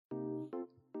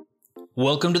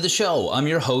Welcome to the show. I'm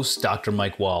your host, Dr.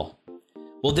 Mike Wall.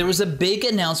 Well, there was a big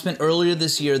announcement earlier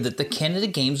this year that the Canada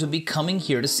Games would be coming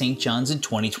here to St. John's in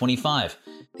 2025.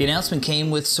 The announcement came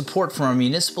with support from our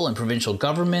municipal and provincial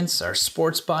governments, our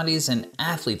sports bodies, and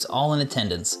athletes all in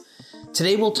attendance.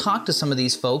 Today, we'll talk to some of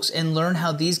these folks and learn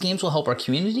how these games will help our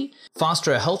community,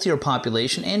 foster a healthier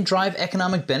population, and drive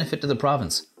economic benefit to the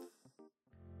province.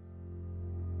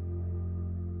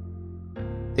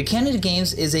 The Canada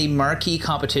Games is a marquee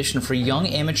competition for young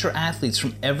amateur athletes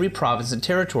from every province and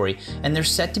territory, and they're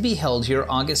set to be held here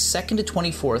August 2nd to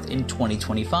 24th in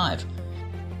 2025.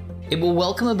 It will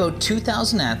welcome about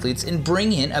 2,000 athletes and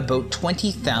bring in about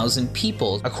 20,000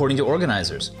 people, according to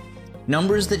organizers.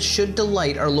 Numbers that should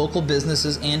delight our local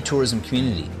businesses and tourism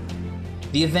community.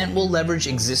 The event will leverage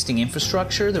existing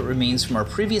infrastructure that remains from our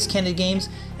previous Canada Games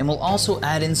and will also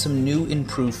add in some new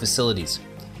improved facilities.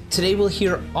 Today we'll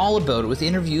hear all about it with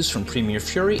interviews from Premier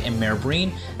Furey and Mayor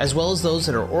Breen, as well as those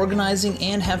that are organizing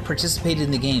and have participated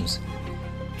in the Games.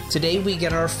 Today we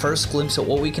get our first glimpse at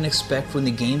what we can expect when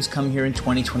the Games come here in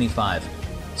 2025.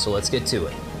 So let's get to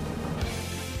it.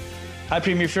 Hi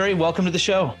Premier Furey, welcome to the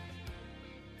show.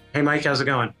 Hey Mike, how's it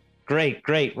going?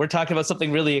 Great. We're talking about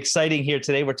something really exciting here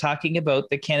today. We're talking about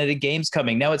the Canada Games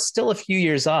coming. Now, it's still a few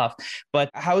years off, but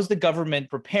how is the government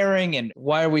preparing and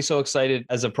why are we so excited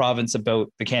as a province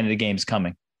about the Canada Games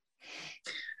coming?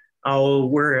 Oh,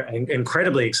 we're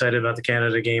incredibly excited about the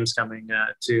Canada Games coming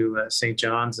to St.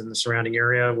 John's and the surrounding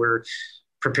area. We're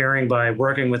preparing by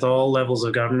working with all levels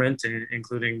of government,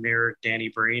 including Mayor Danny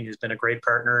Breen, who's been a great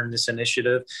partner in this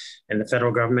initiative, and the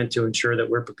federal government to ensure that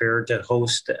we're prepared to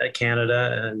host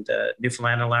Canada, and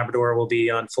Newfoundland and Labrador will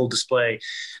be on full display,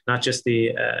 not just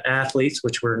the athletes,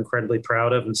 which we're incredibly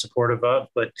proud of and supportive of,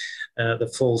 but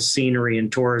the full scenery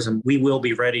and tourism. We will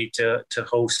be ready to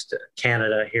host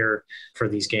Canada here for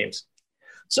these games.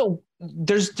 So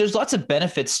there's lots of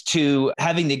benefits to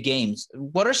having the Games.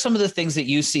 What are some of the things that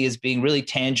you see as being really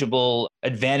tangible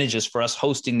advantages for us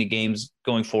hosting the Games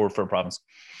going forward for a province?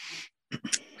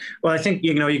 Well, I think,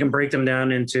 you can break them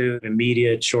down into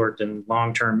immediate, short and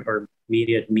long-term, or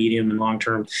immediate, medium and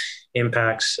long-term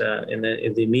impacts. And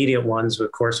the immediate ones,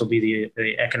 of course, will be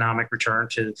the economic return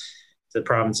to the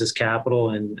province's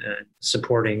capital and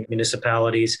supporting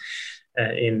municipalities.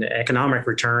 In economic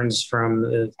returns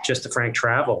from just the frank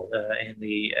travel and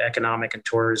the economic and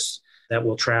tourists that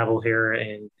will travel here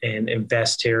and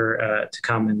invest here to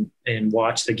come and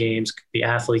watch the games, the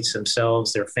athletes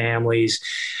themselves, their families.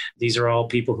 These are all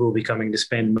people who will be coming to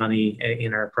spend money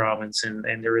in our province, and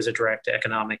there is a direct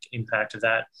economic impact of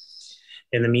that.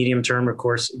 In the medium term, of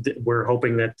course, we're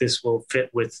hoping that this will fit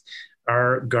with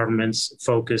our government's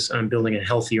focus on building a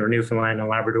healthier Newfoundland and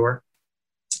Labrador.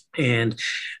 And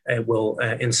it will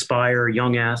inspire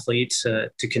young athletes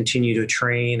to continue to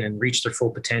train and reach their full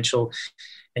potential.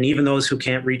 And even those who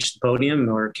can't reach the podium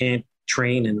or can't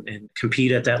train and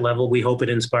compete at that level, we hope it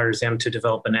inspires them to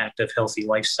develop an active, healthy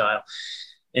lifestyle.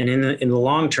 And in the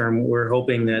long term, we're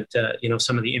hoping that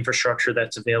some of the infrastructure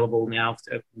that's available now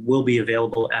will be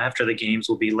available after the Games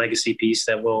will be legacy piece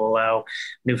that will allow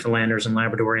Newfoundlanders and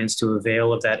Labradorians to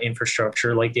avail of that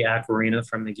infrastructure, like the Aqua Arena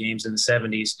from the Games in the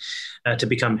 70s, to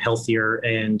become healthier,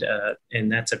 and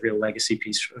that's a real legacy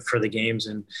piece for the Games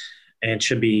and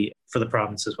should be for the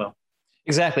province as well.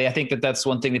 Exactly. I think that's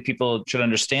one thing that people should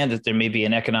understand, that there may be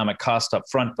an economic cost up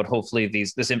front, but hopefully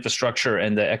this infrastructure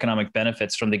and the economic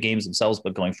benefits from the Games themselves,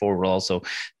 but going forward, will also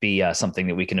be something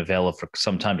that we can avail of for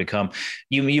some time to come.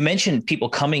 You mentioned people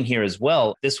coming here as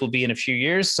well. This will be in a few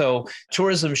years, so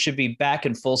tourism should be back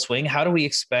in full swing. How do we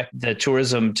expect the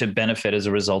tourism to benefit as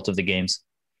a result of the Games?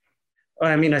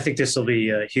 I mean, I think this will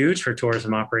be huge for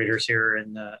tourism operators here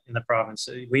in the province.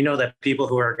 We know that people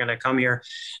who are going to come here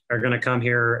are going to come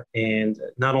here and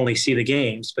not only see the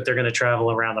Games, but they're going to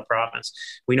travel around the province.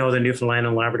 We know that Newfoundland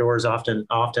and Labrador is often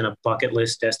a bucket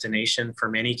list destination for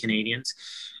many Canadians.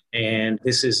 And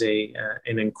this is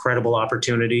an incredible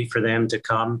opportunity for them to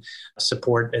come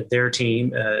support their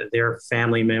team, their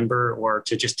family member, or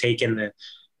to just take in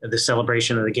the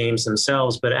celebration of the Games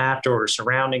themselves, but after or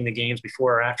surrounding the Games,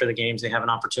 before or after the Games, they have an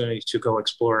opportunity to go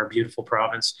explore a beautiful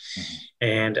province. Mm-hmm.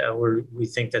 And we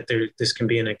think that this can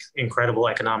be an incredible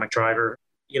economic driver,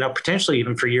 potentially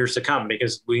even for years to come,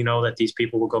 because we know that these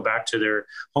people will go back to their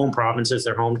home provinces,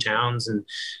 their hometowns, and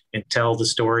tell the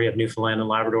story of Newfoundland and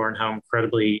Labrador and how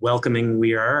incredibly welcoming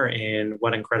we are and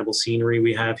what incredible scenery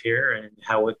we have here and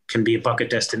how it can be a bucket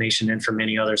destination and for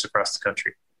many others across the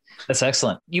country. That's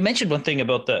excellent. You mentioned one thing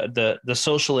about the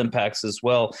social impacts as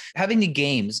well. Having the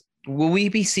Games, will we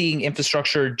be seeing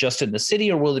infrastructure just in the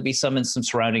city, or will there be some in some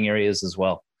surrounding areas as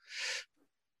well?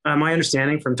 My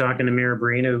understanding from talking to Mayor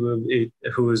Breen,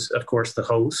 who is, of course, the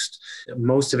host,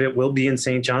 most of it will be in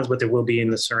St. John's, but there will be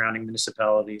in the surrounding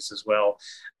municipalities as well.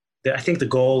 I think the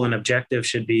goal and objective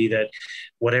should be that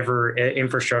whatever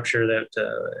infrastructure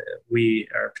that we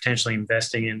are potentially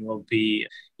investing in will be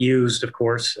used, of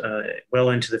course,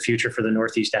 well into the future for the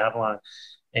Northeast Avalon.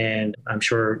 And I'm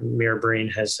sure Mayor Breen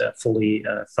has fully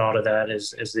thought of that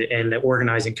and the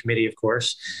organizing committee, of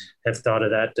course, have thought of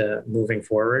that moving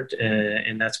forward.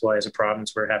 And that's why, as a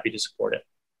province, we're happy to support it.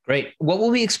 Great. What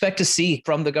will we expect to see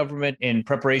from the government in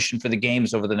preparation for the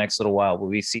games over the next little while? Will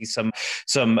we see some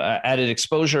added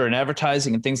exposure and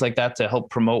advertising and things like that to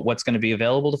help promote what's going to be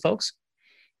available to folks?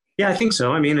 Yeah, I think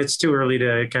so. I mean, it's too early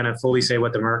to kind of fully say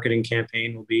what the marketing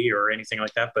campaign will be or anything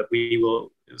like that, but we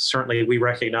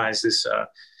recognize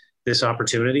this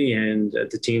opportunity, and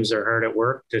the teams are hard at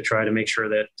work to try to make sure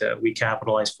that we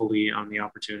capitalize fully on the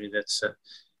opportunity that's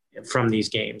from these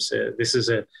games. This is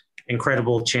an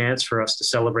incredible chance for us to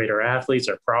celebrate our athletes,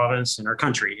 our province, and our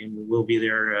country, and we'll be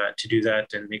there to do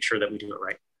that and make sure that we do it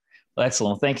right.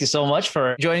 Excellent. Thank you so much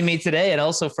for joining me today, and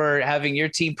also for having your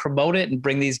team promote it and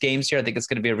bring these games here. I think it's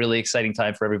going to be a really exciting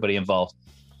time for everybody involved.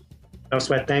 No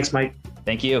sweat. Thanks, Mike.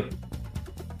 Thank you.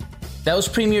 That was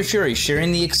Premier Furey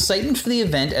sharing the excitement for the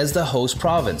event as the host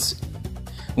province.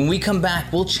 When we come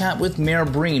back, we'll chat with Mayor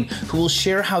Breen, who will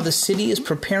share how the city is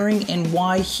preparing and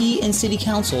why he and City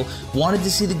Council wanted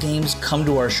to see the games come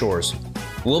to our shores.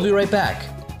 We'll be right back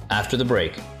after the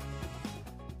break.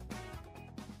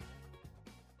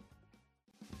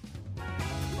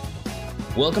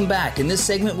 Welcome back. In this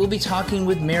segment, we'll be talking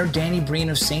with Mayor Danny Breen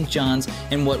of St. John's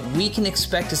and what we can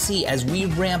expect to see as we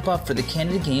ramp up for the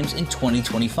Canada Games in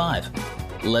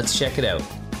 2025. Let's check it out.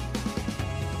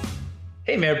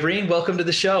 Hey, Mayor Breen, welcome to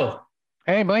the show.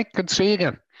 Hey, Mike. Good to see you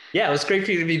again. Yeah, it was great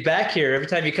for you to be back here. Every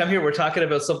time you come here, we're talking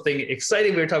about something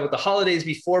exciting. We were talking about the holidays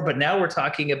before, but now we're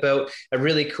talking about a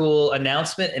really cool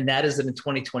announcement, and that is that in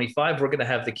 2025, we're going to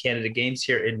have the Canada Games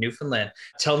here in Newfoundland.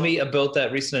 Tell me about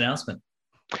that recent announcement.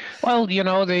 Well, you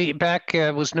know,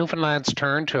 was Newfoundland's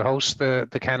turn to host the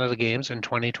Canada Games in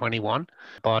 2021.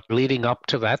 But leading up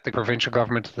to that, the provincial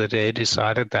government of the day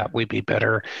decided that we'd be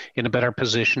in a better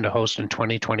position to host in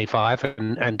 2025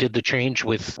 and did the change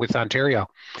with Ontario,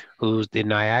 who the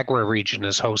Niagara region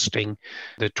is hosting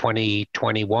the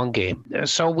 2021 game.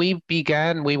 So we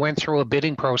went through a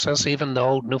bidding process, even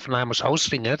though Newfoundland was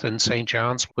hosting it and St.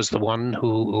 John's was the one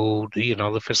who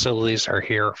the facilities are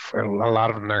here, a lot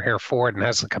of them are here for it and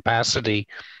has the capacity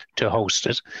to host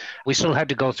it. We still had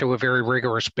to go through a very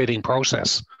rigorous bidding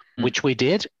process, which we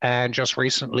did, and just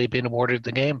recently been awarded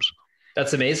the games.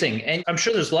 That's amazing. And I'm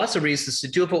sure there's lots of reasons to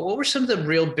do it, but what were some of the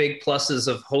real big pluses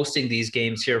of hosting these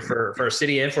games here for our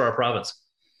city and for our province?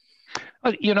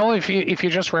 You know, if you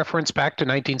just reference back to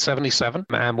 1977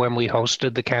 and when we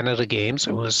hosted the Canada Games,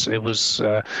 it was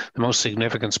the most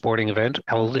significant sporting event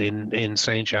held in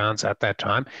St. John's at that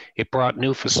time. It brought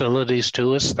new facilities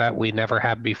to us that we never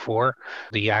had before.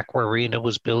 The Aqua Arena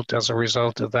was built as a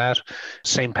result of that.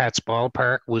 St. Pat's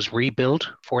Ballpark was rebuilt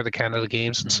for the Canada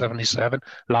Games in 77.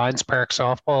 Lions Park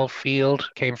softball field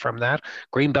came from that.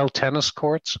 Greenbelt tennis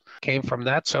courts came from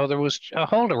that. So there was a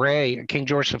whole array. King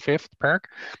George V Park.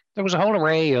 There was a whole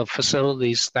array of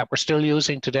facilities that we're still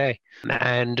using today.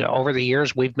 And over the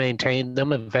years, we've maintained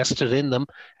them, invested in them,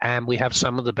 and we have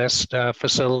some of the best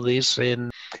facilities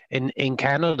in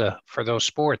Canada for those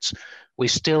sports. We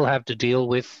still have to deal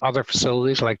with other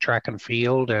facilities like track and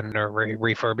field, and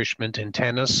refurbishment in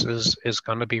tennis is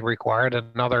going to be required,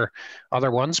 and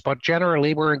other ones. But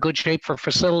generally, we're in good shape for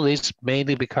facilities,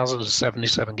 mainly because of the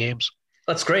 77 games.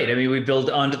 That's great. I mean, we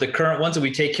build onto the current ones and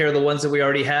we take care of the ones that we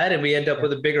already had, and we end up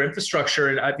with a bigger infrastructure.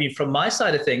 And I mean, from my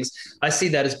side of things, I see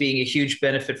that as being a huge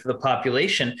benefit for the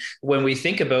population. When we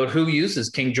think about who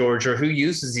uses King George or who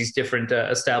uses these different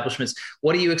establishments,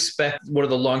 what do you expect? What are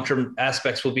the long-term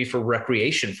aspects will be for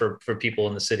recreation for people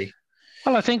in the city?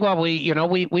 Well, I think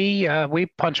we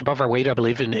punch above our weight, I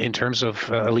believe, in terms of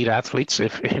elite athletes.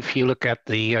 If you look at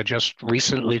the just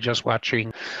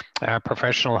watching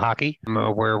professional hockey,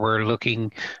 where we're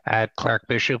looking at Clark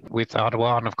Bishop with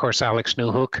Ottawa, and of course Alex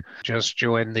Newhook just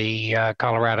joined the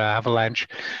Colorado Avalanche,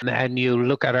 and you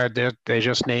look at they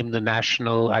just named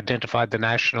identified the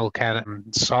national Canada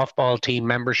softball team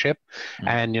membership,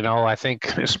 and I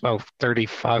think it's about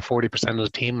 35-40% of the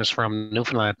team is from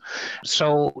Newfoundland.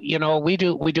 So we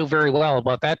do very well,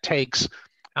 but that takes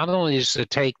not only is to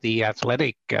take the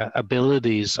athletic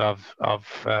abilities of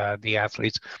the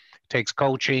athletes, it takes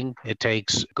coaching, it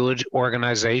takes good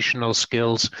organizational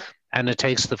skills, and it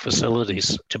takes the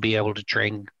facilities to be able to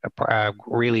train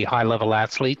really high level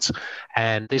athletes.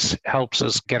 And this helps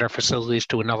us get our facilities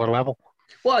to another level.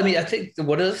 Well, I mean, I think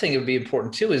one other thing that would be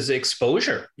important too is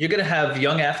exposure. You're going to have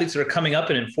young athletes that are coming up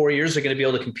and in 4 years are going to be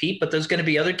able to compete, but there's going to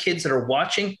be other kids that are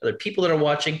watching, other people that are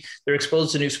watching, they're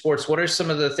exposed to new sports. What are some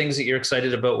of the things that you're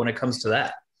excited about when it comes to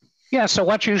that? Yeah, so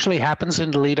what usually happens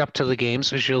in the lead up to the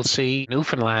games is you'll see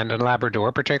Newfoundland and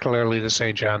Labrador, particularly the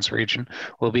St. John's region,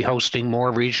 will be hosting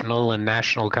more regional and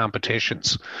national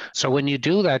competitions. So when you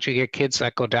do that, you get kids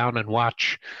that go down and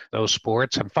watch those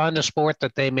sports and find a sport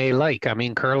that they may like. I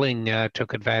mean, curling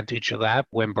took advantage of that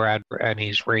when Brad and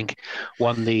his rink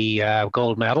won the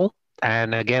gold medal.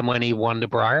 And again, when he won the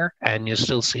Brier, and you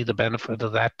still see the benefit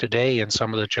of that today in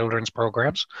some of the children's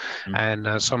programs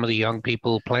and some of the young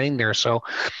people playing there. So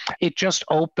it just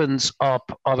opens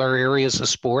up other areas of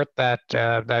sport that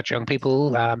that young people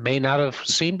may not have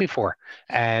seen before,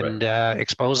 and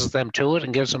exposes them to it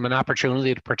and gives them an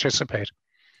opportunity to participate.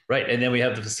 Right. And then we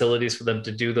have the facilities for them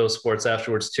to do those sports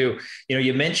afterwards too. You know,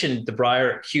 you mentioned the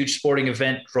Brier, huge sporting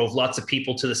event, drove lots of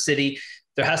people to the city.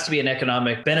 There has to be an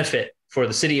economic benefit for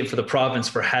the city and for the province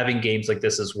for having games like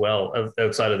this as well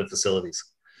outside of the facilities.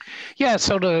 Yeah,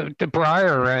 so the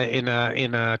Brier in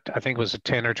a I think it was a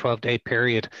 10 or 12 day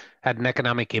period had an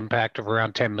economic impact of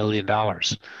around $10 million.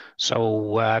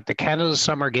 So the Canada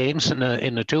Summer Games in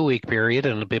a 2 week period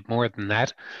and a bit more than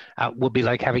that would be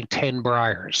like having 10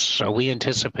 Briers. So we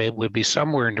anticipate would be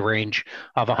somewhere in the range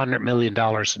of $100 million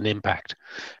in impact.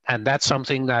 And that's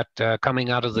something that coming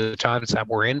out of the times that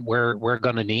we're in, we're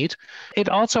going to need. It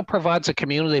also provides a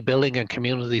community building and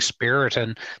community spirit,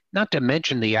 and not to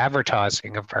mention the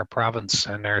advertising of our province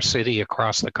and our city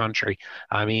across the country.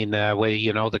 I mean,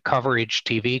 the coverage,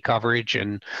 TV coverage,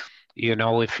 and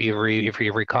if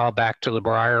you recall back to the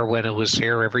Brier when it was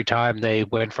here, every time they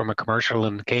went from a commercial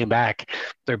and came back,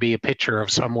 there'd be a picture of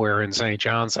somewhere in St.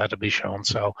 John's that would be shown.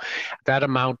 So that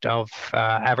amount of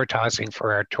advertising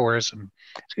for our tourism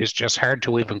is just hard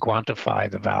to even quantify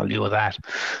the value of that.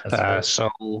 So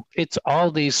it's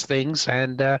all these things,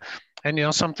 and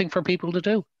something for people to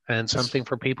do and something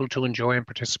for people to enjoy and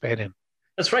participate in.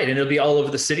 That's right. And it'll be all over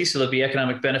the city. So there'll be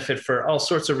economic benefit for all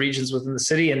sorts of regions within the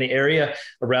city and the area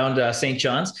around St.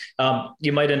 John's.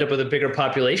 You might end up with a bigger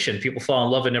population. People fall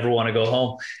in love and never want to go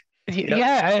home.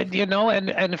 Yeah,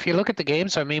 and if you look at the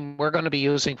games, I mean, we're going to be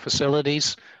using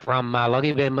facilities from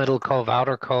Lucky Bay, Middle Cove,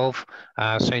 Outer Cove,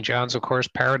 St. John's, of course,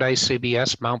 Paradise,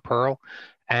 CBS, Mount Pearl.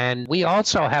 And we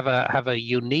also have a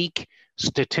unique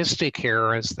statistic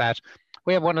here, is that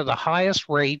we have one of the highest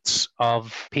rates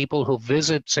of people who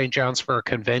visit St. John's for a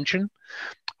convention,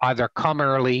 either come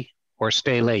early or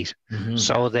stay late. Mm-hmm.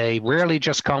 So they rarely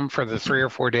just come for the 3 or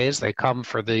 4 days. They come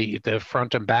for the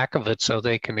front and back of it so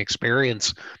they can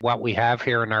experience what we have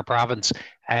here in our province.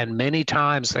 And many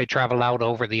times they travel out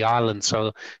over the island.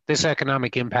 So this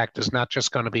economic impact is not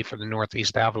just going to be for the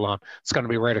Northeast Avalon. It's going to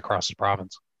be right across the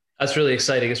province. That's really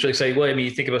exciting. It's really exciting. Well, I mean,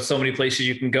 you think about so many places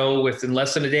you can go within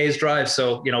less than a day's drive.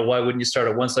 So, why wouldn't you start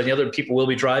at one side? The other people will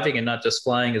be driving and not just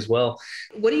flying as well.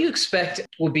 What do you expect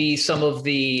will be some of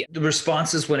the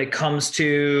responses when it comes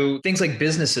to things like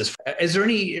businesses? Is there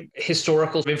any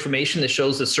historical information that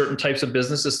shows that certain types of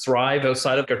businesses thrive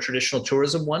outside of our traditional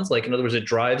tourism ones? Like, in other words, it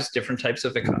drives different types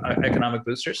of economic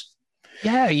boosters?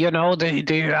 Yeah,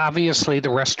 the obviously the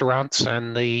restaurants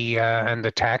and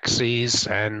the taxis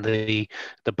and the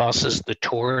buses, the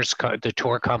tour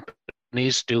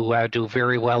companies do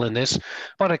very well in this,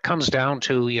 but it comes down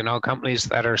to companies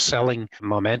that are selling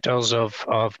mementos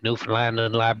of Newfoundland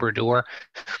and Labrador,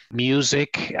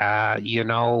 music. We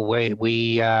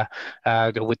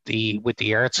with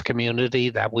the arts community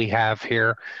that we have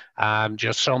here.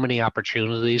 Just so many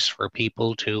opportunities for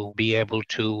people to be able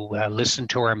to listen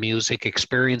to our music,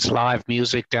 experience live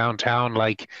music downtown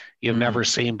like you've never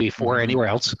seen before anywhere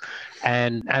else,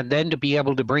 and then to be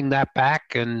able to bring that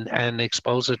back and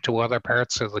expose it to other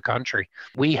parts of the country.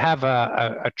 We have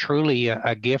a truly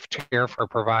a gift here for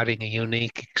providing a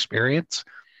unique experience,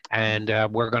 and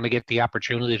we're going to get the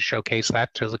opportunity to showcase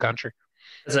that to the country.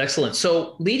 That's excellent.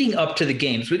 So leading up to the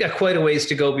games, we got quite a ways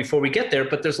to go before we get there,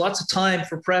 but there's lots of time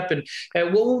for prep. And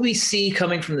what will we see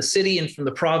coming from the city and from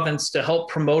the province to help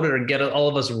promote it and get all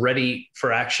of us ready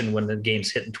for action when the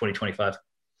games hit in 2025?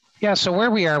 Yeah, so where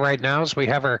we are right now is we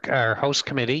have our host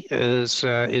committee is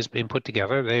being put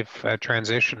together. They've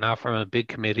transitioned now from a big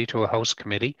committee to a host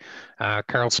committee.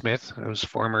 Carl Smith, who's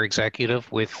former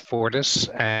executive with Fortis,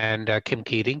 and Kim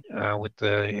Keating,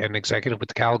 an executive with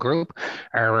the Cal Group,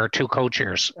 are our two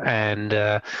co-chairs. And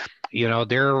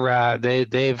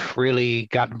they've really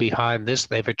gotten behind this.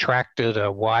 They've attracted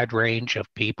a wide range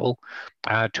of people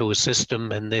to assist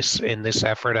them in this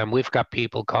effort, and we've got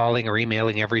people calling or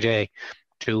emailing every day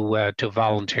to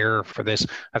volunteer for this.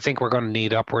 I think we're going to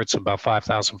need upwards of about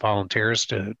 5,000 volunteers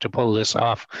to pull this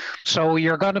off. So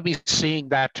you're going to be seeing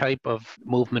that type of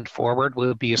movement forward.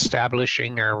 We'll be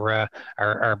establishing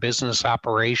our business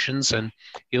operations, and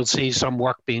you'll see some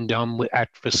work being done at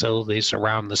facilities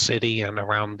around the city and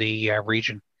around the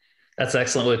region. That's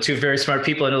excellent. With two very smart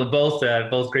people. I know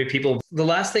both great people. The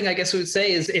last thing I guess I would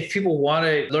say is if people want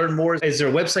to learn more, is there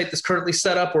a website that's currently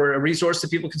set up or a resource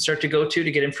that people can start to go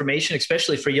to get information,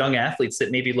 especially for young athletes that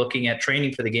may be looking at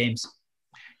training for the games?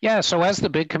 Yeah, so as the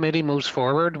big committee moves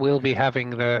forward, we'll be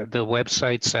having the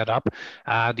website set up.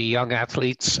 The young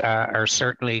athletes are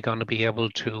certainly going to be able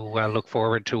to look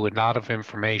forward to a lot of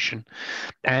information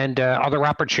and other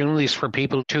opportunities for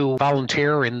people to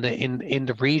volunteer in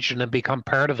the region and become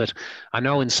part of it. I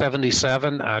know in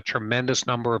 '77, a tremendous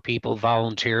number of people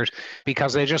volunteered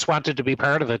because they just wanted to be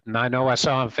part of it. And I know I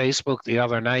saw on Facebook the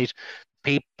other night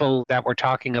people that were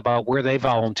talking about where they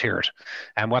volunteered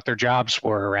and what their jobs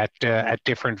were at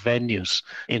different venues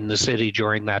in the city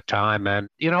during that time. And,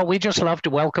 we just love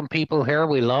to welcome people here.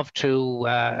 We love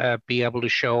to be able to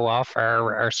show off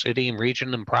our city and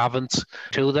region and province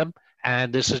to them.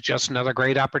 And this is just another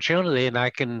great opportunity. And I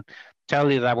can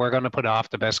tell you that we're going to put off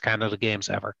the best Canada Games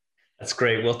ever. That's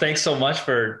great. Well, thanks so much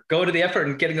for going to the effort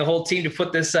and getting the whole team to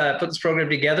put this program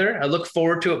together. I look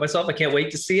forward to it myself. I can't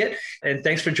wait to see it. And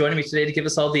thanks for joining me today to give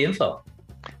us all the info.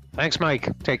 Thanks, Mike.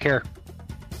 Take care.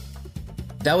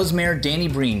 That was Mayor Danny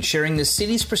Breen sharing the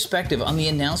city's perspective on the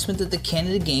announcement that the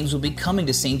Canada Games will be coming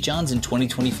to St. John's in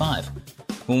 2025.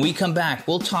 When we come back,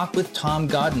 we'll talk with Tom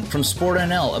Godden from Sport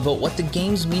NL about what the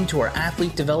games mean to our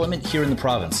athlete development here in the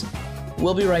province.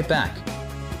 We'll be right back.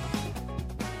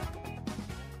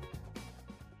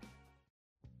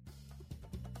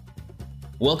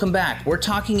 Welcome back. We're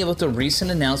talking about the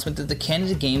recent announcement that the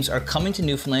Canada Games are coming to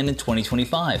Newfoundland in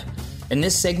 2025. In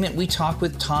this segment, we talk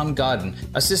with Tom Godden,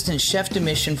 Assistant Chef de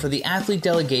Mission for the athlete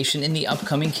delegation in the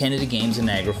upcoming Canada Games in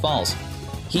Niagara Falls.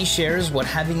 He shares what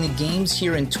having the Games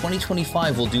here in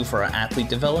 2025 will do for our athlete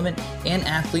development and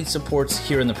athlete supports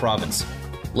here in the province.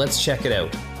 Let's check it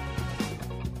out.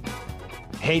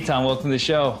 Hey, Tom, welcome to the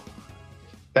show.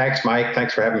 Thanks, Mike.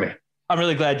 Thanks for having me. I'm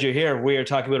really glad you're here. We are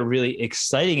talking about a really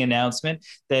exciting announcement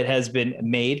that has been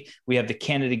made. We have the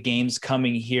Canada Games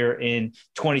coming here in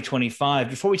 2025.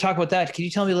 Before we talk about that, can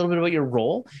you tell me a little bit about your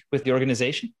role with the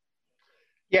organization?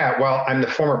 Yeah, well, I'm the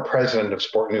former president of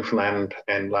Sport Newfoundland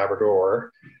and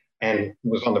Labrador and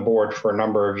was on the board for a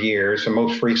number of years, and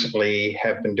most recently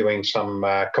have been doing some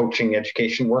coaching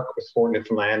education work with Sport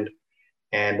Newfoundland.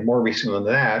 And more recently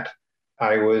than that,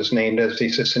 I was named as the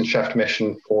Assistant Chef de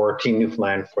Mission for Team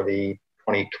Newfoundland for the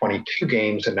 2022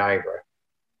 Games in Niagara.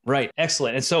 Right.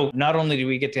 Excellent. And so not only do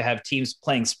we get to have teams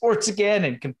playing sports again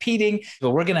and competing,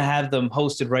 but we're going to have them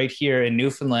hosted right here in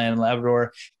Newfoundland and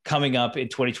Labrador coming up in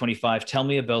 2025. Tell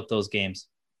me about those games.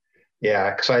 Yeah,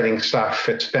 exciting stuff.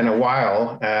 It's been a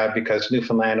while because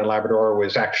Newfoundland and Labrador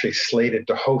was actually slated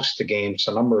to host the games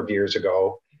a number of years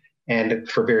ago. And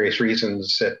for various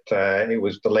reasons, it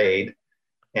was delayed.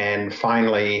 And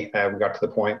finally, we got to the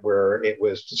point where it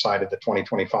was decided that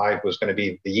 2025 was going to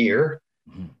be the year.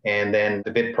 Mm-hmm. And then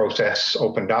the bid process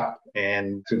opened up,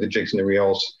 and through the jigs and the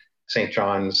reels, St.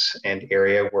 John's and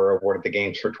area were awarded the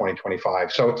games for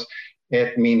 2025. So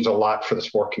it means a lot for the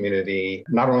sport community,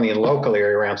 not only in the local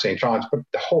area around St. John's, but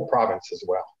the whole province as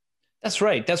well. That's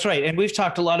right. That's right. And we've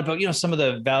talked a lot about, some of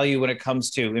the value when it comes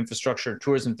to infrastructure,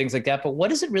 tourism, things like that. But what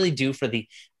does it really do for the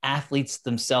athletes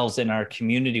themselves in our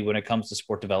community when it comes to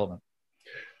sport development?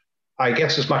 I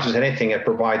guess as much as anything, it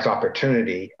provides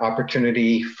opportunity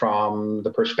from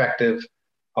the perspective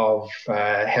of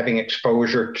having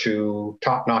exposure to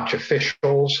top-notch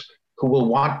officials who will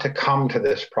want to come to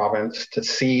this province to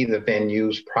see the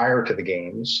venues prior to the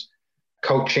games.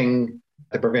 Coaching,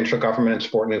 the provincial government and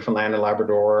Sport Newfoundland and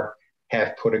Labrador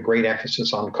have put a great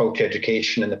emphasis on coach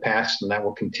education in the past, and that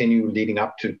will continue leading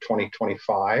up to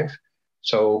 2025.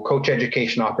 So coach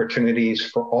education opportunities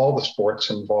for all the sports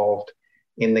involved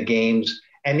in the games,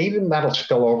 and even that'll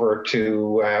spill over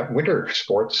to winter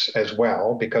sports as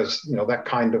well, because that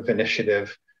kind of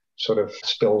initiative sort of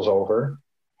spills over.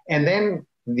 And then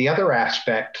the other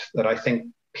aspect that I think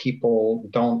people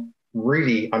don't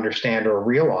really understand or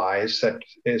realize that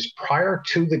is prior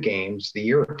to the games, the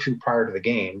year or two prior to the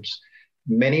games,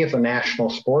 many of the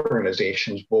national sport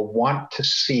organizations will want to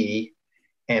see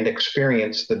and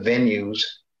experience the venues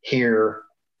here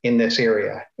in this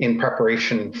area in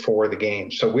preparation for the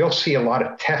games. So we'll see a lot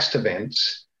of test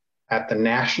events at the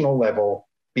national level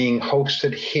being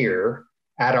hosted here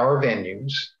at our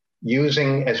venues,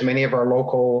 using as many of our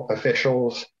local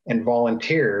officials and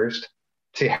volunteers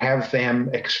to have them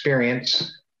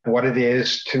experience what it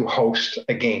is to host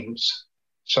a games.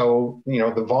 So,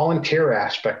 the volunteer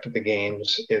aspect of the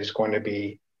games is going to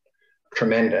be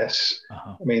tremendous.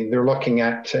 Uh-huh. I mean, they're looking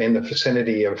at in the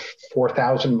vicinity of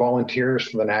 4,000 volunteers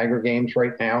for the Niagara Games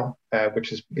right now,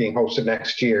 which is being hosted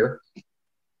next year.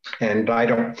 And I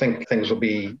don't think things will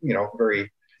be,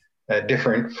 very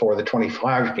different for the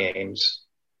 25 games.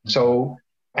 So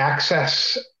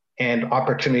access and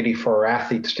opportunity for our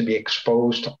athletes to be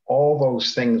exposed to all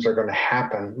those things are going to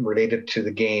happen related to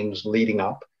the games leading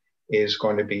up is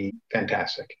going to be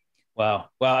fantastic. Wow.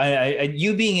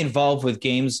 You being involved with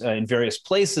games in various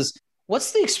places,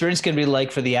 what's the experience going to be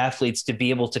like for the athletes to be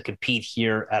able to compete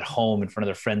here at home in front of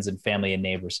their friends and family and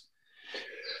neighbors?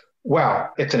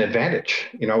 Well, it's an advantage.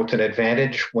 It's an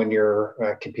advantage when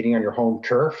you're competing on your home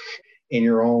turf in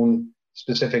your own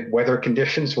specific weather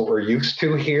conditions, what we're used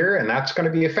to here. And that's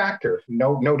going to be a factor.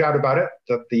 No doubt about it,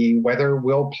 that the weather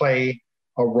will play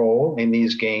a role in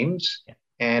these games. Yeah.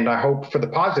 And I hope for the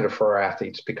positive for our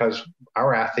athletes, because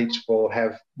our athletes will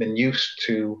have been used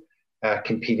to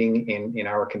competing in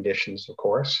our conditions, of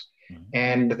course. Mm-hmm.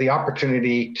 And the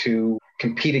opportunity to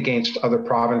compete against other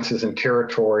provinces and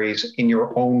territories in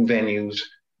your own venues,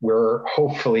 where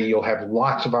hopefully you'll have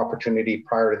lots of opportunity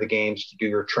prior to the games to do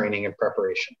your training and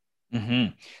preparation.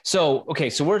 Mm-hmm. So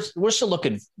we're still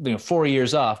looking 4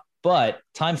 years off, but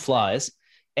time flies.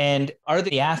 And are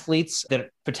the athletes that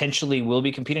potentially will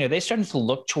be competing, are they starting to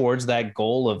look towards that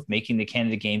goal of making the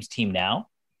Canada Games team now?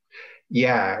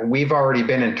 Yeah, we've already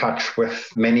been in touch with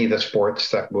many of the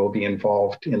sports that will be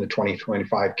involved in the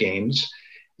 2025 games.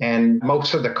 And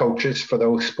most of the coaches for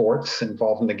those sports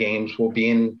involved in the games will be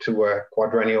into a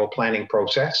quadrennial planning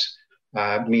process,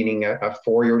 meaning a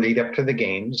 4-year lead up to the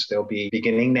games. They'll be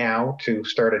beginning now to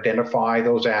start identify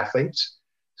those athletes,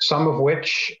 some of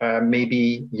which may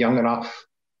be young enough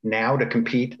now to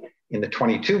compete in the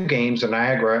 22 games in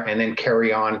Niagara and then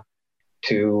carry on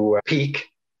to peak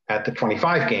at the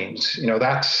 25 games.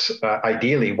 That's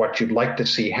ideally what you'd like to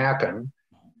see happen.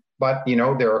 But,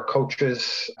 there are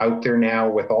coaches out there now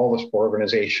with all the sport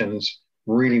organizations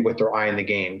really with their eye on the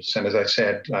games. And as I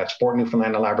said, Sport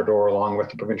Newfoundland and Labrador, along with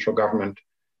the provincial government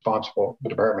the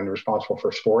department responsible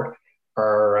for sport,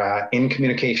 are in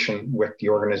communication with the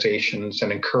organizations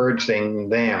and encouraging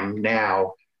them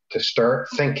now to start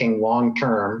thinking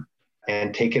long-term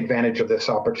and take advantage of this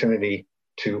opportunity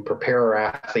to prepare our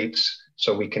athletes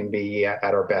so we can be at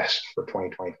our best for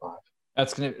 2025.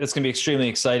 That's gonna be extremely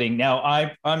exciting. Now,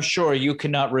 I'm sure you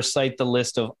cannot recite the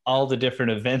list of all the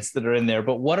different events that are in there,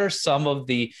 but what are some of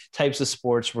the types of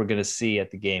sports we're going to see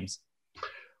at the games?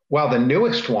 Well, the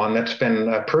newest one that's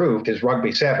been approved is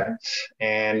rugby sevens,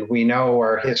 and we know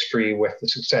our history with the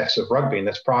success of rugby in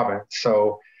this province.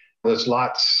 So there's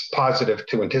lots positive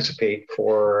to anticipate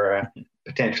for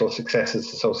potential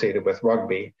successes associated with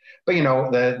rugby. But,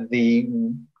 the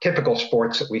typical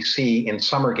sports that we see in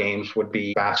summer games would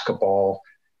be basketball,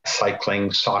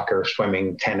 cycling, soccer,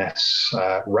 swimming, tennis,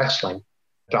 wrestling,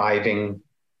 diving,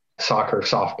 soccer,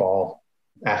 softball,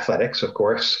 athletics, of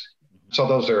course. So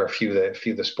those are a few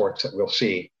of the sports that we'll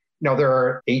see. There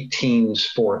are 18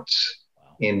 sports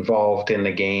involved in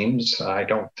the games. I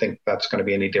don't think that's going to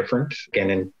be any different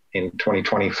again in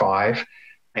 2025.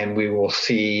 And we will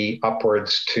see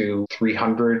upwards to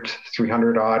 300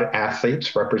 odd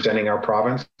athletes representing our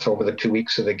province over the 2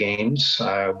 weeks of the games,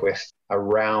 with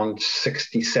around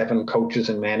 67 coaches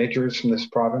and managers from this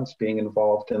province being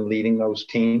involved in leading those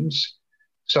teams.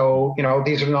 So,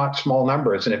 these are not small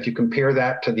numbers. And if you compare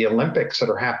that to the Olympics that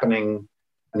are happening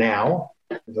now,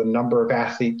 the number of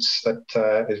athletes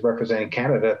that is representing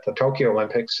Canada at the Tokyo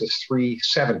Olympics is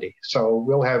 370. So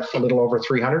we'll have a little over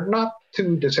 300, not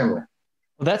too dissimilar.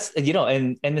 Well, that's,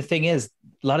 and the thing is,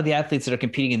 a lot of the athletes that are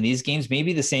competing in these games may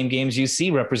be the same games you see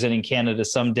representing Canada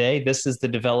someday. This is the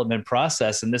development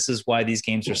process, and this is why these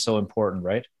games are so important,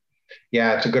 right?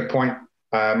 Yeah, it's a good point.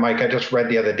 Mike, I just read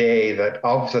the other day that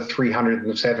of the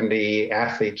 370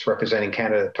 athletes representing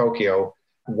Canada at Tokyo,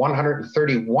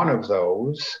 131 of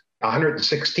those,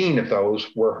 116 of those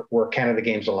were Canada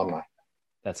Games alumni.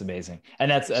 That's amazing. And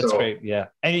that's great. Yeah.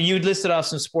 And you listed off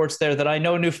some sports there that I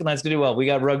know Newfoundland's going to do well. We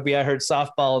got rugby. I heard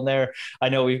softball in there. I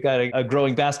know we've got a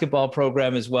growing basketball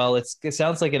program as well. It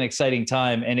sounds like an exciting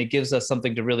time, and it gives us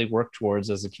something to really work towards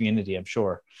as a community, I'm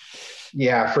sure.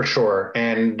 Yeah, for sure.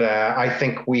 And I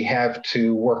think we have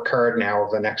to work hard now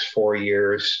over the next 4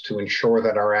 years to ensure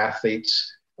that our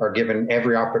athletes are given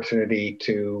every opportunity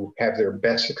to have their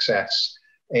best success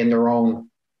in their own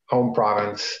home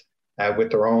province, with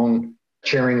their own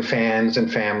cheering fans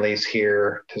and families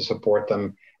here to support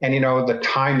them. And, the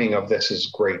timing of this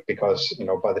is great because,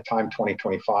 by the time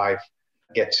 2025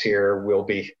 gets here, we'll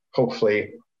be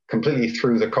hopefully completely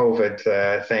through the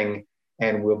COVID thing,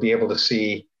 and we'll be able to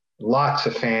see lots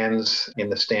of fans in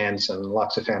the stands and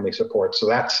lots of family support. So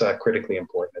that's critically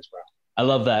important as well. I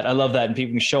love that. I love that. And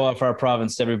people can show off our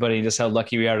province to everybody and just how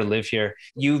lucky we are to live here.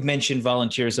 You've mentioned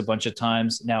volunteers a bunch of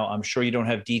times. Now, I'm sure you don't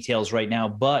have details right now,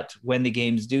 but when the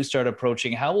games do start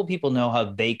approaching, how will people know how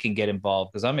they can get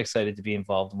involved? Because I'm excited to be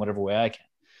involved in whatever way I can.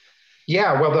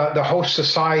 Yeah, well, the host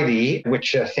society,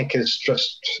 which I think is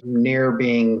just near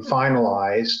being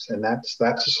finalized, and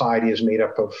that society is made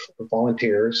up of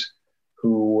volunteers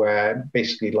who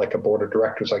basically like a board of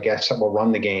directors, I guess, that will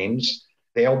run the games.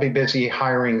 They'll be busy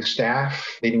hiring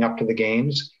staff leading up to the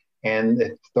games.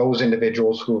 And those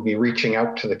individuals who will be reaching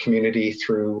out to the community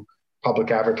through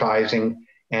public advertising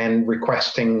and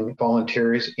requesting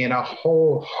volunteers in a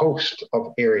whole host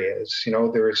of areas. You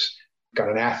know, there's got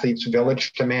an athletes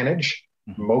village to manage.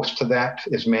 Most of that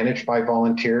is managed by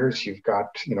volunteers. You've got,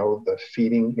 you know, the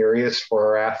feeding areas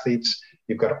for our athletes.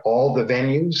 You've got all the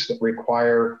venues that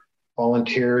require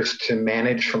volunteers to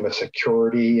manage, from a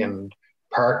security and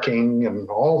parking and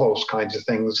all those kinds of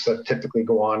things that typically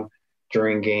go on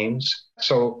during games.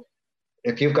 So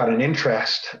if you've got an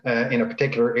interest in a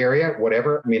particular area,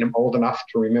 whatever, I mean, I'm old enough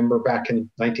to remember back in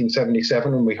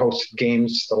 1977 when we hosted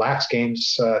games, the last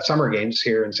games, summer games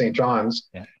here in St. John's.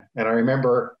 Yeah. And I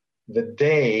remember the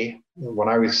day when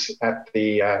I was at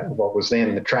the, what was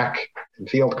then the track and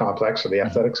field complex, or the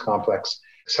athletics complex,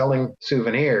 selling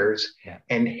souvenirs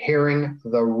and hearing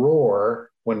the roar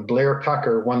when Blair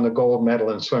Tucker won the gold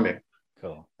medal in swimming.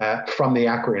 Cool. From the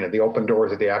Arena, the open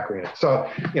doors of the Arena. So,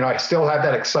 you know, I still have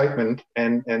that excitement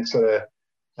and sort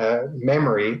of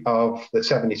memory of the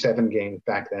 77 games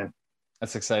back then.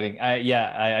 That's exciting.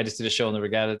 I just did a show in the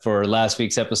Regatta for last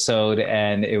week's episode,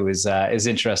 and it was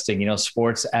interesting. You know,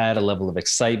 sports add a level of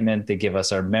excitement. They give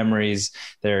us our memories.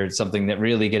 They're something that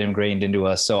really get ingrained into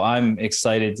us. So I'm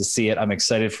excited to see it. I'm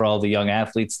excited for all the young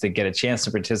athletes to get a chance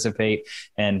to participate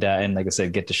and like I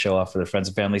said, get to show off for their friends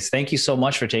and families. Thank you so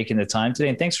much for taking the time today,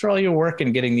 and thanks for all your work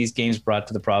in getting these games brought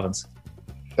to the province.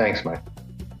 Thanks, Mike.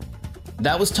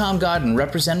 That was Tom Godden,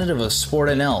 representative of Sport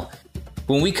NL.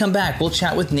 When we come back, we'll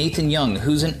chat with Nathan Young,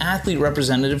 who's an athlete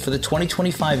representative for the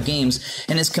 2025 Games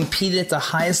and has competed at the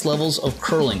highest levels of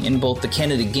curling in both the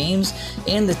Canada Games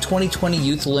and the 2020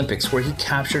 Youth Olympics, where he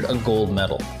captured a gold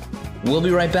medal. We'll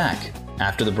be right back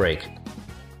after the break.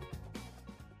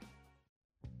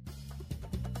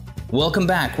 Welcome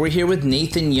back. We're here with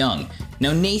Nathan Young.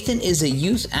 Now, Nathan is a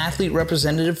youth athlete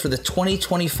representative for the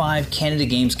 2025 Canada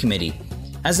Games Committee.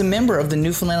 As a member of the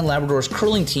Newfoundland and Labrador's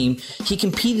curling team, he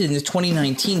competed in the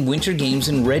 2019 Winter Games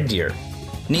in Red Deer.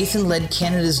 Nathan led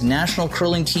Canada's national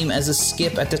curling team as a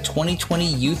skip at the 2020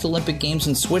 Youth Olympic Games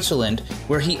in Switzerland,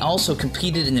 where he also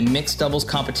competed in the mixed doubles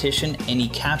competition and he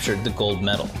captured the gold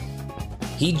medal.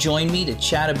 He joined me to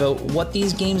chat about what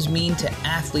these games mean to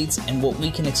athletes and what we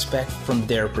can expect from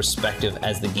their perspective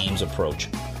as the games approach.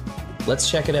 Let's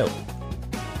check it out.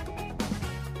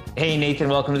 Hey, Nathan,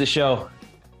 welcome to the show.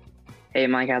 Hey,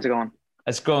 Mike, how's it going?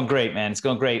 It's going great, man. It's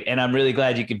going great. And I'm really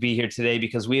glad you could be here today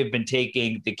because we have been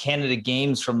taking the Canada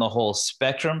Games from the whole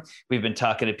spectrum. We've been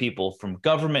talking to people from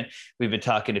government. We've been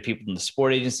talking to people from the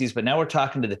sport agencies, but now we're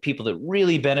talking to the people that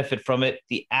really benefit from it,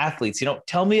 the athletes. You know,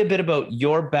 tell me a bit about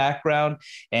your background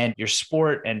and your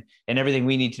sport and everything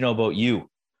we need to know about you.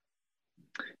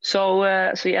 So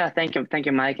yeah, thank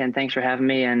you, Mike, and thanks for having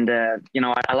me. And you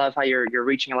know, I love how you're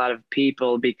reaching a lot of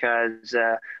people because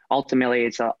ultimately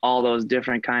it's all those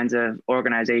different kinds of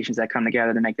organizations that come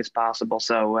together to make this possible.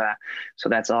 So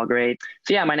that's all great.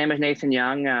 So yeah, my name is Nathan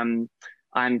Young.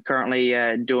 I'm currently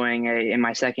in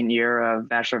my second year of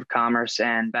Bachelor of Commerce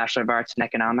and Bachelor of Arts in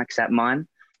Economics at MUN.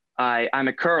 I'm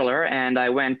a curler, and I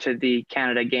went to the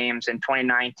Canada Games in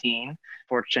 2019.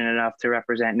 Fortunate enough to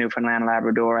represent Newfoundland and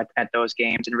Labrador at those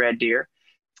games in Red Deer.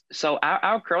 So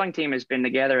our curling team has been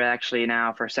together actually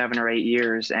now for 7 or 8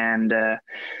 years. And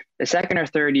the second or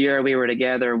third year we were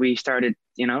together, we started,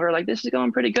 you know, we're like, this is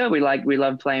going pretty good. We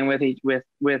love playing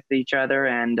with each other.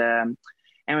 And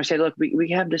we said, look, we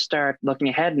have to start looking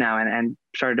ahead now and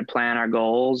started to plan our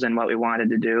goals and what we wanted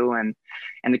to do. And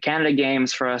the Canada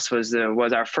Games for us was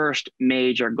our first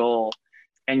major goal.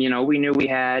 And, you know, we knew we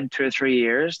had 2 or 3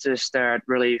 years to start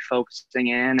really focusing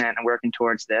in and working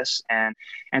towards this. And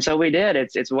so we did.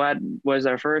 It's what was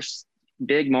our first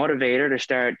big motivator to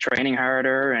start training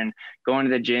harder and going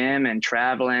to the gym and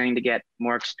traveling to get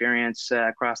more experience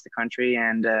across the country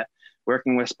and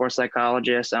working with sports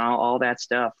psychologists and all that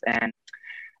stuff. And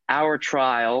our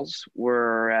trials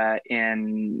were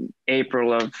in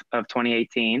April of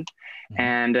 2018.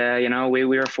 And, we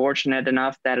were fortunate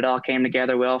enough that it all came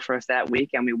together well for us that week,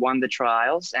 and we won the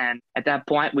trials. And at that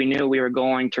point, we knew we were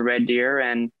going to Red Deer.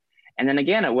 And then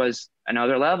again, it was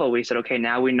another level. We said, okay,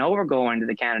 now we know we're going to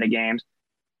the Canada Games.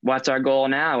 What's our goal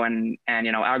now? And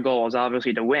our goal is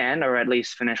obviously to win, or at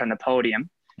least finish on the podium.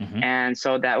 Mm-hmm. And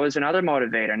so that was another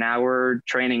motivator. Now we're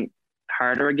training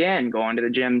harder again, going to the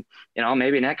gym,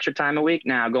 maybe an extra time a week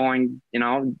now, going,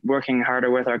 working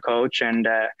harder with our coach and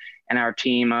our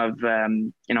team of,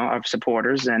 of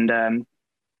supporters. And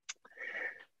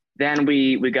then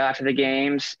we got to the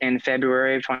games in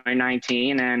February of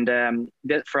 2019. And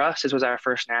for us, this was our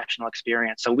first national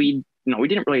experience. So we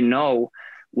didn't really know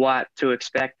what to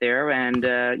expect there. And,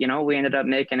 we ended up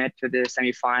making it to the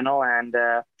semifinal, and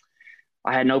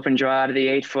I had an open draw out of the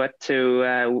 8-foot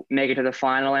to make it to the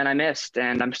final, and I missed,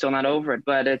 and I'm still not over it,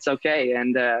 but it's okay.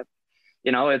 And,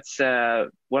 it's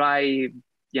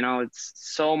it's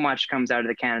so much comes out of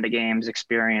the Canada Games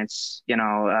experience,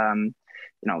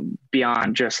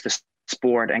 beyond just the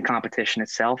sport and competition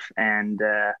itself. And,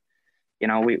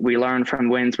 we learn from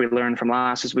wins, we learn from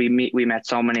losses. We met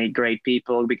so many great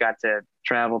people. We got to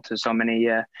travel to so many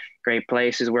great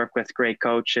places, work with great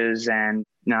coaches, and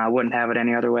no, I wouldn't have it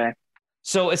any other way.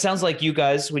 So it sounds like you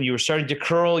guys, when you were starting to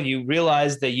curl, you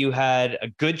realized that you had a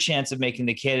good chance of making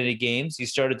the Canada Games. You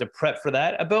started to prep for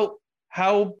that. About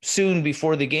how soon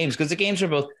before the games? Because the games are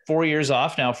about 4 years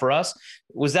off now for us.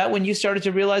 Was that when you started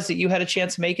to realize that you had a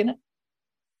chance of making it?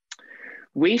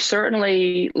 We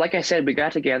certainly, like I said, we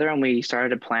got together and we started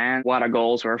to plan what our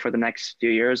goals were for the next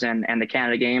few years. And the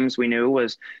Canada Games we knew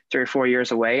was 3 or 4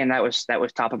 years away. And that was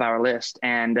top of our list.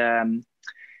 And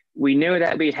we knew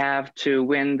that we'd have to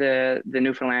win the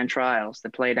Newfoundland trials, the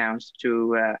playdowns,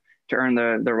 to earn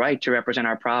the right to represent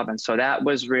our province. So that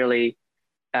was really,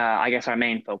 I guess, our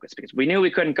main focus, because we knew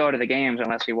we couldn't go to the games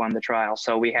unless we won the trials.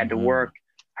 So we had to work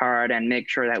hard and make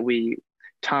sure that we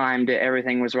timed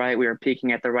everything was right. We were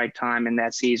peaking at the right time in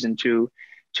that season to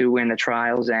win the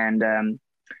trials. And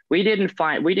we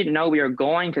didn't know we were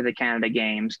going to the Canada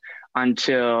Games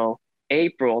until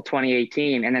April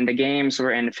 2018, and then the games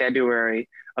were in February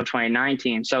of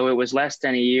 2019. So it was less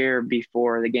than a year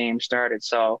before the game started.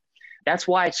 So that's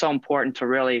why it's so important to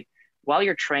really, while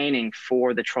you're training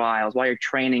for the trials, while you're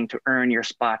training to earn your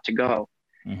spot to go,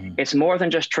 it's more than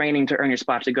just training to earn your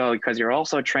spot to go, because you're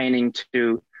also training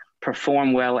to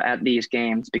perform well at these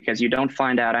games, because you don't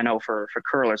find out, I know for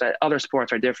curlers, other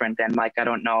sports are different than, Mike, I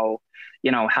don't know,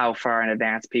 how far in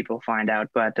advance people find out,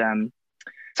 but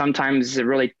sometimes it's a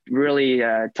really, really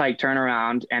tight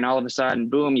turnaround, and all of a sudden,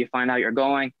 boom, you find out you're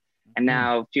going, and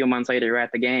now a few months later, you're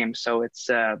at the game. So it's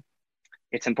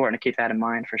important to keep that in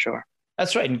mind for sure.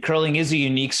 That's right. And curling is a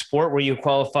unique sport where you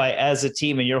qualify as a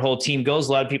team and your whole team goes.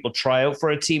 A lot of people try out for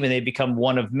a team and they become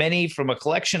one of many from a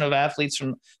collection of athletes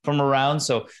from around.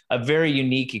 So a very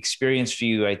unique experience for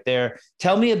you right there.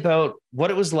 Tell me about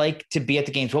what it was like to be at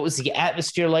the games. What was the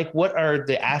atmosphere like? What are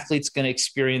the athletes going to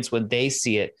experience when they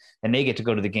see it and they get to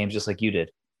go to the games just like you did?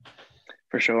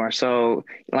 For sure. So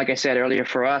like I said earlier,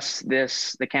 for us,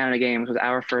 the Canada Games was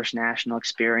our first national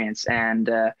experience. And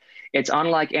it's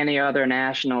unlike any other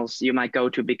nationals you might go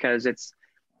to, because it's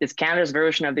Canada's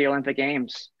version of the Olympic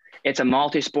Games. It's a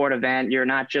multi-sport event. You're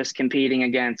not just competing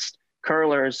against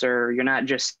curlers, or you're not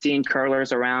just seeing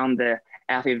curlers around the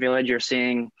athlete village. You're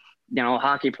seeing,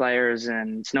 hockey players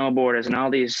and snowboarders and all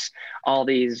these,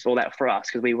 well, that for us,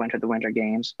 because we went to the Winter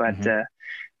Games, but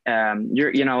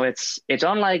it's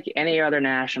unlike any other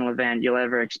national event you'll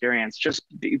ever experience, just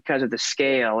because of the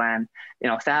scale and,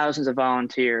 thousands of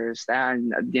volunteers,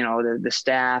 and, the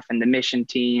staff and the mission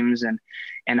teams and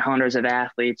hundreds of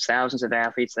athletes, thousands of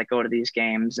athletes that go to these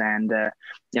games. And,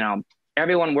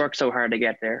 everyone worked so hard to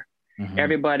get there.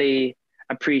 Everybody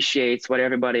appreciates what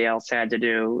everybody else had to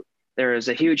do. There is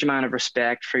a huge amount of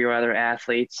respect for your other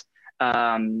athletes.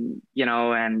 And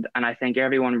I think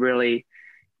everyone really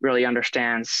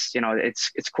understands,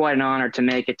 it's quite an honor to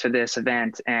make it to this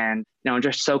event, and,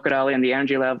 just soak it all in. The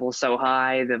energy level is so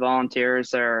high. The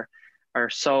volunteers are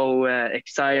so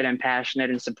excited and passionate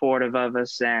and supportive of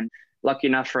us. And lucky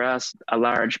enough for us, a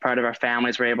large part of our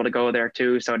families were able to go there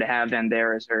too. So to have them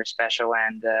there is very special.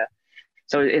 And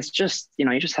so it's just,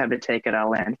 you just have to take it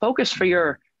all in. Focus for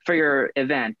your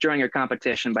event during your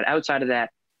competition, but outside of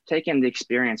that, take in the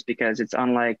experience, because it's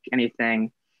unlike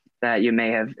anything that you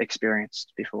may have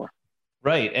experienced before.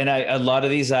 Right. And a lot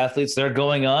of these athletes, they're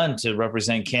going on to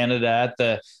represent Canada at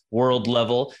the world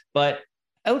level. But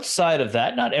outside of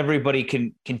that, not everybody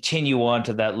can continue on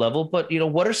to that level. But,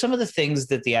 what are some of the things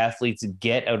that the athletes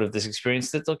get out of this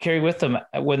experience that they'll carry with them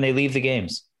when they leave the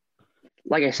games?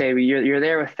 like I say, you're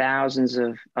there with thousands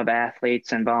of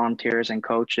athletes and volunteers and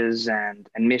coaches and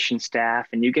mission staff,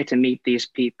 and you get to meet these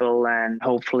people, and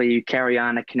hopefully you carry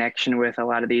on a connection with a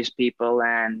lot of these people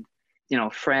and, you know,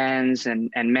 friends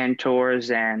and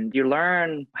mentors, and you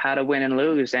learn how to win and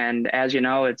lose. And as you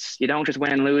know, you don't just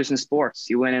win and lose in sports,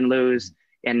 you win and lose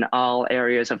in all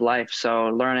areas of life. So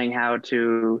learning how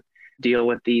to deal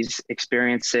with these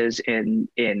experiences in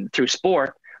through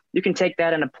sport, you can take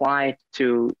that and apply it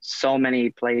to so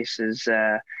many places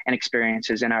and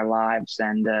experiences in our lives,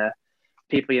 and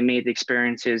people you meet, the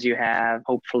experiences you have.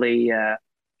 Hopefully,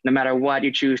 no matter what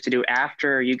you choose to do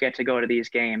after you get to go to these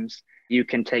games, you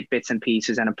can take bits and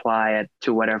pieces and apply it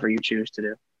to whatever you choose to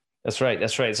do. That's right.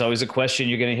 That's right. It's always a question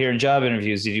you're going to hear in job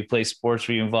interviews. Did you play sports?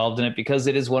 Were you involved in it? Because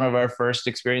it is one of our first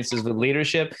experiences with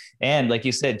leadership. And like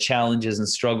you said, challenges and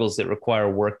struggles that require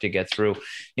work to get through.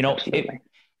 You know,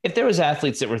 if there was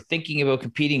athletes that were thinking about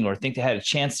competing or think they had a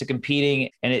chance to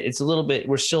competing, and it's a little bit,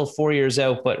 we're still 4 years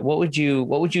out, but what would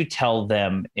you tell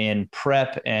them in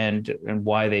prep and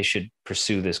why they should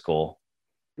pursue this goal?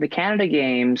 The Canada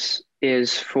Games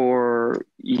is for,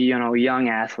 you know, young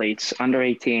athletes, under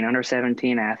 18, under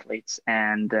 17 athletes,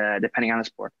 and depending on the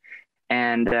sport.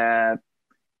 And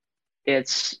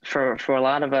it's for a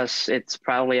lot of us, it's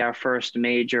probably our first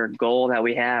major goal that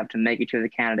we have, to make it to the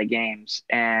Canada Games.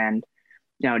 And,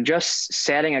 you know, just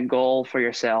setting a goal for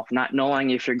yourself, not knowing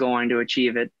if you're going to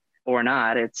achieve it or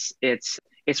not, it's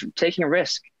taking a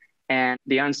risk, and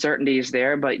the uncertainty is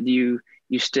there, but you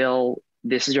still,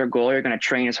 this is your goal. You're going to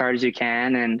train as hard as you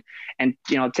can. And,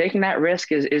 you know, taking that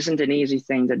risk isn't an easy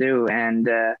thing to do. And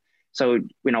so,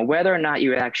 you know, whether or not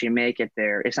you actually make it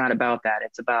there, it's not about that.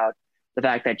 It's about the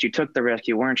fact that you took the risk.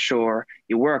 You weren't sure.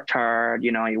 You worked hard,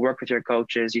 you know, you worked with your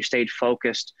coaches, you stayed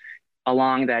focused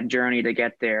along that journey to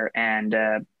get there. And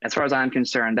as far as I'm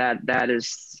concerned, that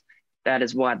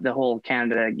is what the whole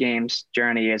Canada Games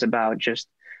journey is about. Just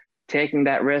taking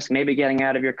that risk, maybe getting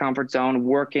out of your comfort zone,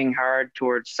 working hard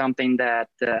towards something that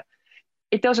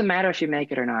it doesn't matter if you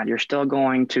make it or not, you're still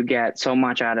going to get so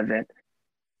much out of it.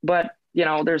 But, you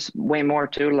know, there's way more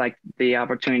too, like the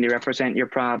opportunity to represent your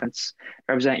province,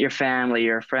 represent your family,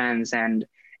 your friends, and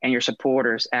your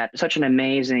supporters at such an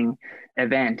amazing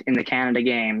event in the Canada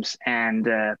Games. And,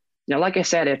 you know, like I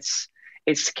said,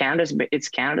 it's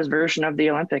Canada's version of the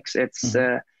Olympics. It's,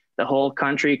 the whole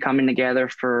country coming together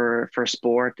for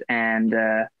sport, and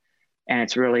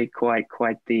it's really quite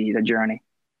the journey.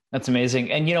 That's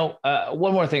amazing. And, you know,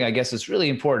 one more thing, I guess, is really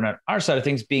important on our side of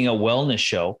things, being a wellness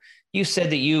show. You said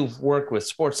that you've worked with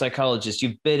sports psychologists,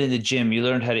 you've been in the gym, you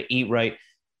learned how to eat right.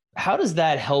 How does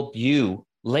that help you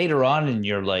later on in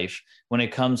your life when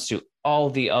it comes to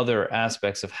all the other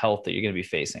aspects of health that you're going to be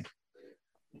facing?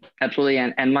 Absolutely.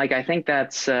 And Mike, I think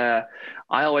that's, I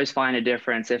always find a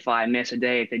difference if I miss a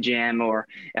day at the gym, or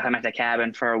if I'm at the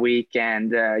cabin for a week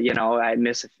and, you know, I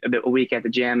miss a week at the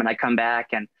gym and I come back,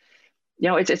 and, you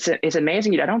know, it's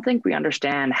amazing. I don't think we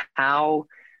understand how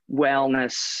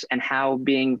wellness and how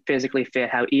being physically fit,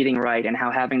 how eating right, and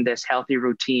how having this healthy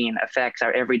routine affects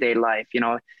our everyday life. You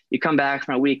know, you come back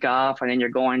from a week off and then you're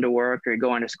going to work or you're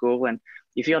going to school and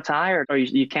you feel tired, or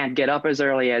you can't get up as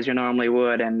early as you normally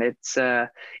would. And it's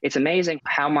amazing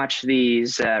how much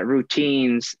these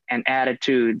routines and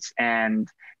attitudes and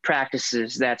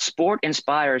practices that sport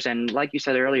inspires. And like you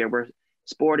said earlier, where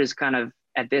sport is kind of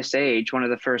at this age, one of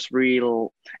the first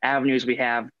real avenues we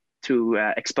have to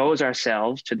expose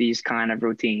ourselves to these kind of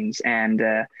routines. And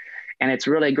it's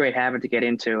really a great habit to get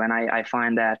into. And I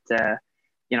find that,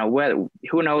 you know,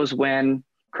 who knows when,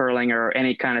 curling or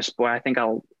any kind of sport, I think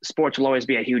sports will always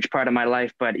be a huge part of my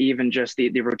life, but even just the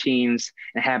routines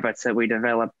and habits that we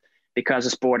develop because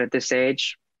of sport at this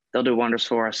age, they'll do wonders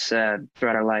for us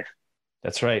throughout our life.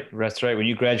 That's right. That's right. When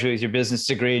you graduate with your business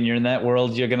degree and you're in that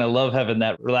world, you're going to love having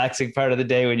that relaxing part of the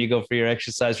day when you go for your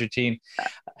exercise routine.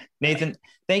 Nathan,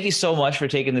 thank you so much for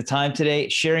taking the time today,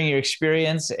 sharing your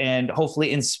experience, and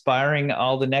hopefully inspiring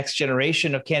all the next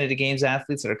generation of Canada Games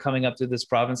athletes that are coming up through this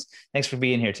province. Thanks for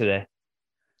being here today.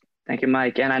 Thank you,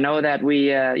 Mike. And I know that we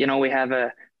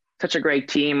have such a great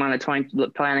team on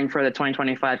planning for the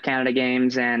 2025 Canada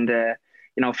Games, and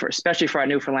especially for our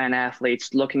Newfoundland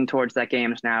athletes looking towards that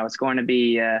games now. It's going to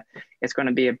be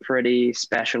a pretty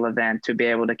special event to be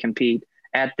able to compete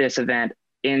at this event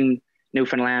in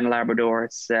Newfoundland, Labrador.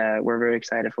 We're very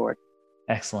excited for it.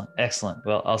 Excellent.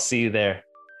 Well, I'll see you there.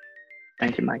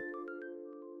 Thank you, Mike.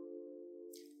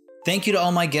 Thank you to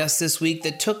all my guests this week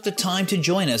that took the time to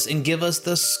join us and give us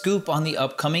the scoop on the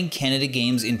upcoming Canada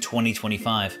Games in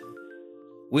 2025.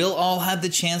 We'll all have the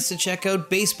chance to check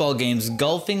out baseball games,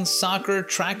 golfing, soccer,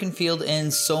 track and field,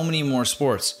 and so many more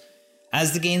sports.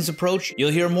 As the games approach,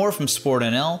 you'll hear more from Sport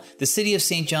NL, the City of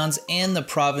St. John's, and the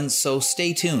province, so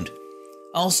stay tuned.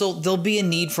 Also, there'll be a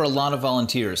need for a lot of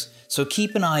volunteers, so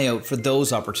keep an eye out for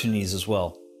those opportunities as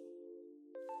well.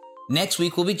 Next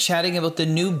week, we'll be chatting about the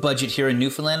new budget here in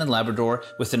Newfoundland and Labrador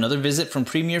with another visit from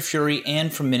Premier Furey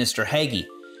and from Minister Haggie.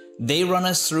 They run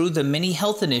us through the many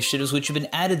health initiatives which have been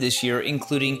added this year,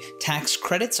 including tax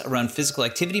credits around physical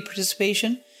activity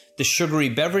participation, the sugary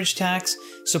beverage tax,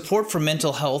 support for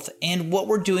mental health, and what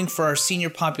we're doing for our senior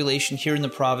population here in the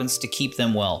province to keep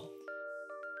them well.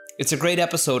 It's a great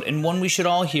episode and one we should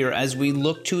all hear as we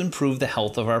look to improve the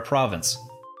health of our province.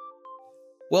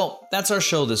 Well, that's our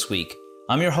show this week.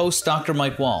 I'm your host, Dr.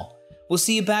 Mike Wall. We'll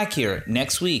see you back here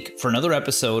next week for another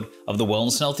episode of the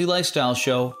Wellness and Healthy Lifestyle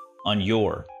Show on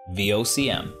your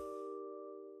VOCM.